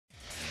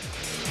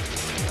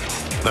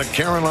The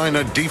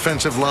Carolina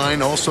defensive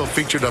line also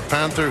featured a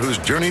Panther whose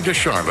journey to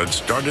Charlotte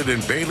started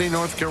in Bailey,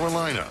 North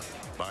Carolina.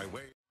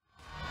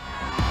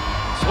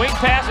 Swing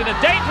pass and a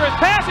dangerous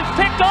pass. It's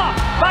picked off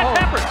by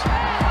Peppers.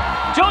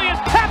 Julius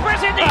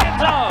Peppers in the end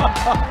zone.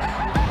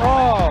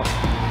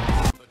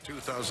 The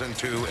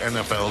 2002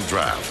 NFL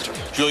Draft.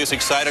 Julius,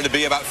 excited to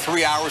be about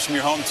 3 hours from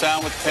your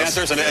hometown with the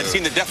Panthers, and a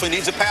team that definitely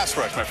needs a pass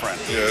rush, my friend.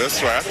 Yeah,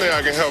 that's right. I think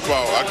I can help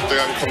out. I think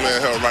I can come in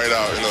and help right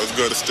out. You know, it's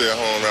good to stay at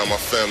home around my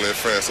family and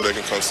friends so they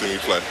can come see me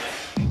play.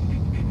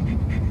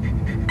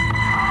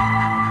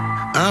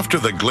 After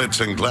the glitz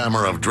and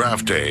glamour of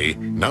draft day,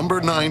 number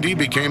 90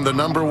 became the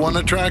 #1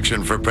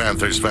 attraction for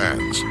Panthers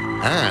fans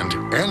and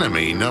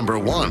enemy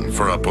 #1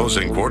 for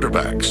opposing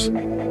quarterbacks.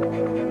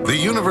 The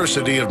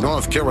University of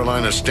North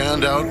Carolina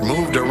standout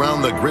moved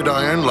around the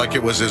gridiron like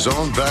it was his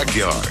own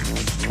backyard.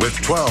 With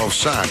 12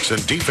 sacks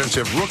and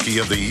Defensive Rookie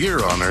of the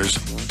Year honors,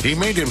 he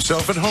made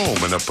himself at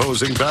home in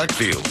opposing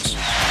backfields.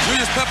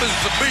 Julius Peppers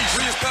is a beast.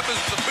 Julius Peppers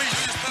is a beast.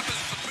 Julius Peppers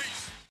is a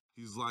beast.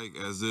 He's like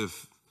as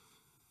if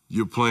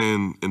you're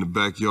playing in the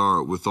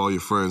backyard with all your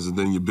friends and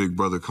then your big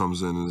brother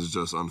comes in and it's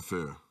just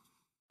unfair.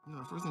 You know,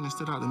 the first thing that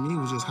stood out to me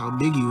was just how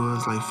big he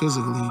was, like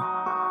physically.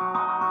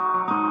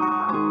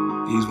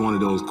 He's one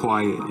of those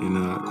quiet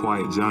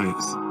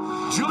giants.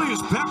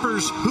 Julius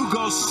Peppers, who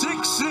goes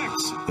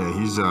 6'6". Yeah,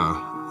 he's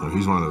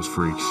one of those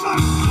freaks.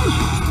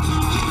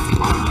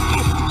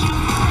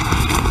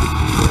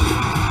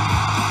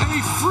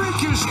 A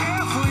freakish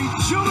athlete,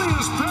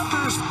 Julius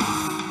Peppers.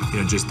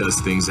 You know, just does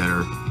things that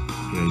are,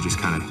 you know, you just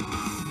kind of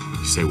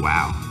say,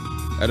 wow.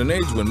 At an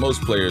age when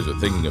most players are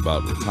thinking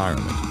about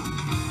retirement,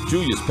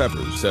 Julius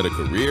Peppers set a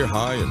career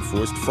high in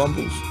forced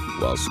fumbles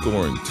while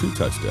scoring 2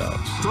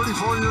 touchdowns.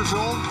 34 years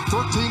old,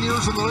 13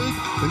 years in the league,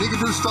 and he can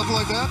do stuff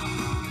like that.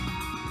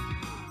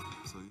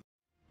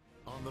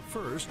 On the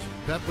first,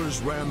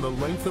 Peppers ran the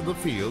length of the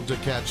field to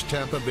catch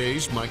Tampa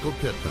Bay's Michael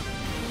Pittman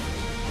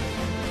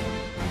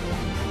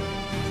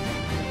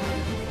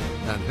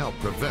and help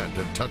prevent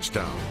a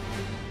touchdown.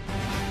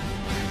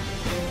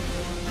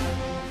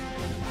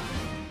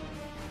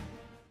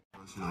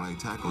 Right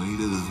tackle, he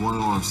did his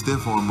one-arm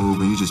stiff arm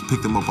move, and you just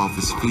picked him up off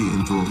his feet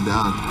and threw him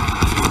down.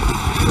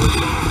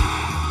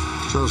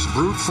 Just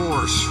brute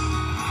force.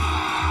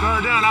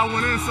 Third down, I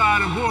went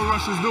inside and bull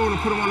rushed this dude and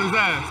put him on his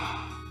ass.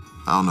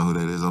 I don't know who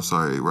that is. I'm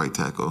sorry, right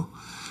tackle.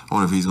 I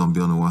wonder if he's going to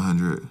be on the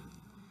 100.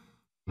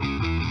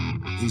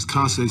 He's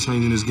constantly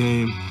changing his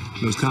game.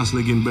 He's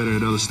constantly getting better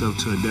at other stuff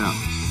to adapt.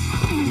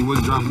 He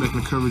wasn't dropping back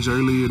in the coverage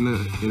early in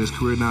his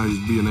career. Now he's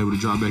being able to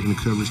drop back in the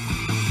coverage.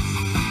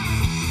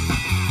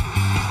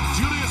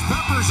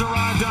 Peppers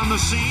arrived on the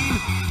scene.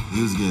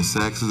 He was getting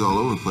sacks all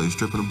over the place,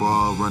 stripping the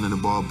ball, running the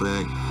ball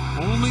back.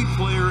 Only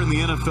player in the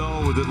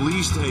NFL with at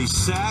least a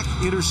sack,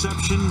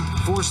 interception,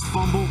 forced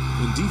fumble,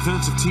 and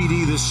defensive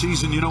TD this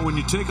season. You know, when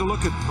you take a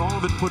look at all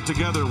of it put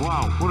together,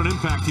 wow, what an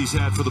impact he's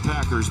had for the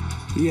Packers.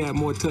 He had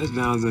more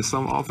touchdowns than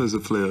some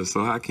offensive players,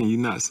 so how can you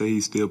not say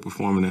he's still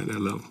performing at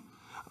that level?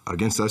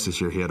 Against us this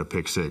year, he had a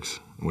pick 6,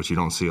 which you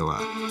don't see a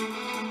lot.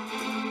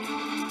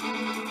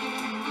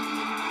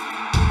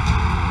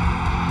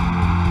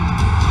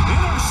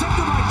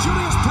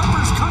 Julius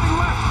Peppers coming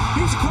left.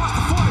 He's across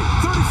the 40,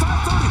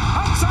 35, 30,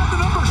 outside the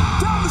numbers,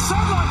 down the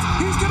sidelines.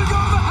 He's going to go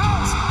to the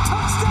house.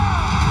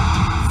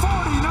 Touchdown!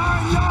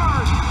 49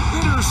 yards.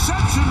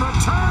 Interception,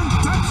 return,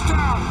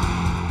 touchdown.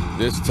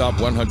 This top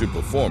 100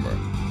 performer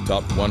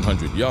topped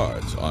 100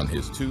 yards on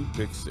his 2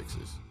 pick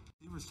 6s.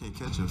 Receivers can't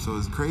catch him, so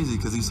it's crazy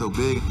because he's so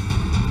big.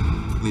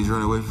 And he's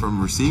running away from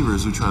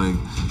receivers who are trying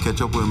to catch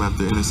up with him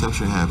after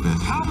interception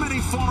happened. How many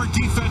former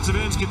defensive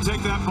ends can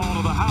take that ball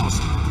to the house?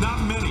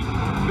 Not many.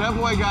 That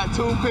boy got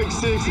 2 pick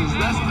 6s.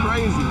 That's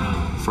crazy.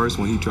 First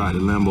one, he tried the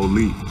Lambeau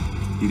leap.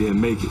 He didn't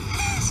make it,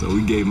 so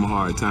we gave him a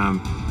hard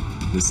time.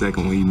 The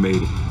second one, he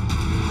made it.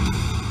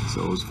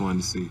 So it was fun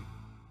to see.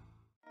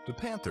 The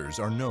Panthers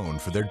are known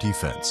for their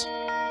defense,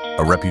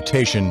 a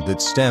reputation that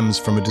stems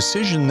from a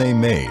decision they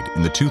made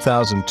in the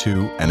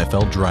 2002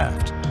 NFL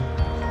Draft.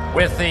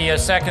 With the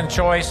second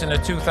choice in the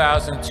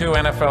 2002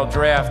 NFL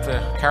Draft,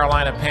 the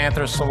Carolina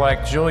Panthers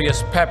select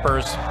Julius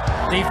Peppers,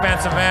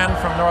 defensive end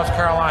from North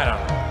Carolina.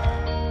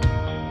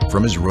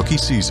 From his rookie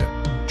season,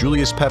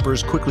 Julius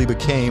Peppers quickly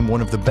became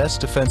one of the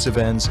best defensive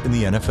ends in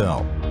the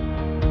NFL.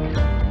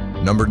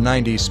 Number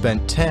 90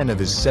 spent 10 of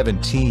his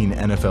 17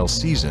 NFL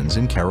seasons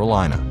in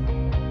Carolina.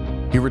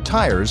 He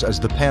retires as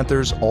the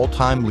Panthers'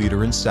 all-time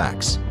leader in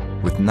sacks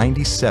with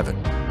 97,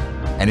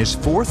 and his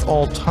 4th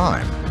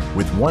all-time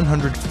with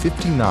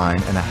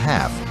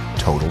 159.5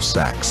 total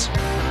sacks.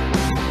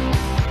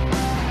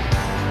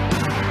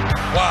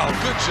 Wow,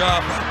 good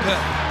job by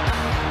Pep.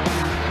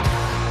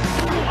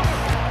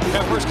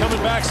 Peppers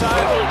coming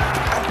backside,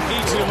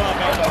 eats him up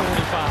at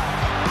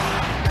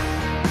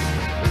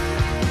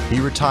 45. He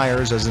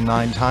retires as a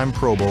 9-time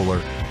Pro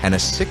Bowler and a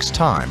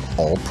 6-time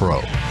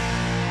All-Pro.